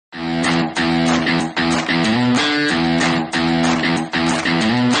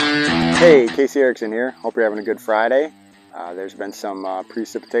Hey, Casey Erickson here. Hope you're having a good Friday. There's been some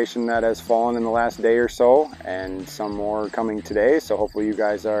precipitation that has fallen in the last day or so, and some more coming today. So hopefully you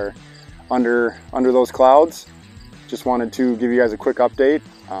guys are under those clouds. Just wanted to give you guys a quick update.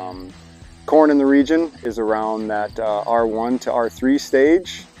 Corn in the region is around that R1 to R3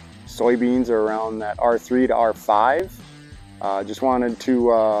 stage. Soybeans are around that R3 to R5. Just wanted to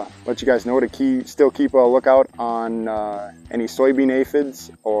let you guys know to still keep a lookout on any soybean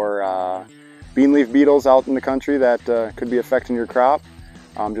aphids or bean leaf beetles out in the country that could be affecting your crop.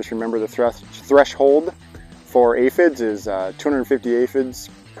 Just remember the threshold for aphids is 250 aphids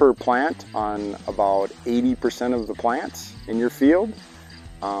per plant on about 80% of the plants in your field.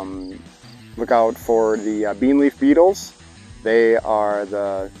 Look out for the bean leaf beetles.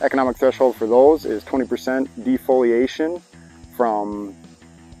 The economic threshold for those is 20% defoliation from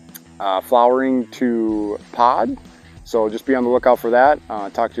flowering to pod. So just be on the lookout for that.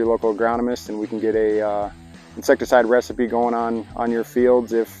 Talk to your local agronomist and we can get a insecticide recipe going on your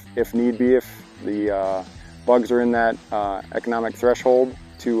fields if need be, if the bugs are in that economic threshold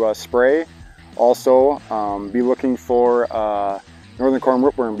to spray. Also, be looking for northern corn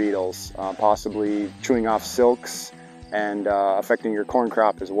rootworm beetles, possibly chewing off silks and affecting your corn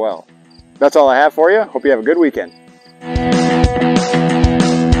crop as well. That's all I have for you. Hope you have a good weekend.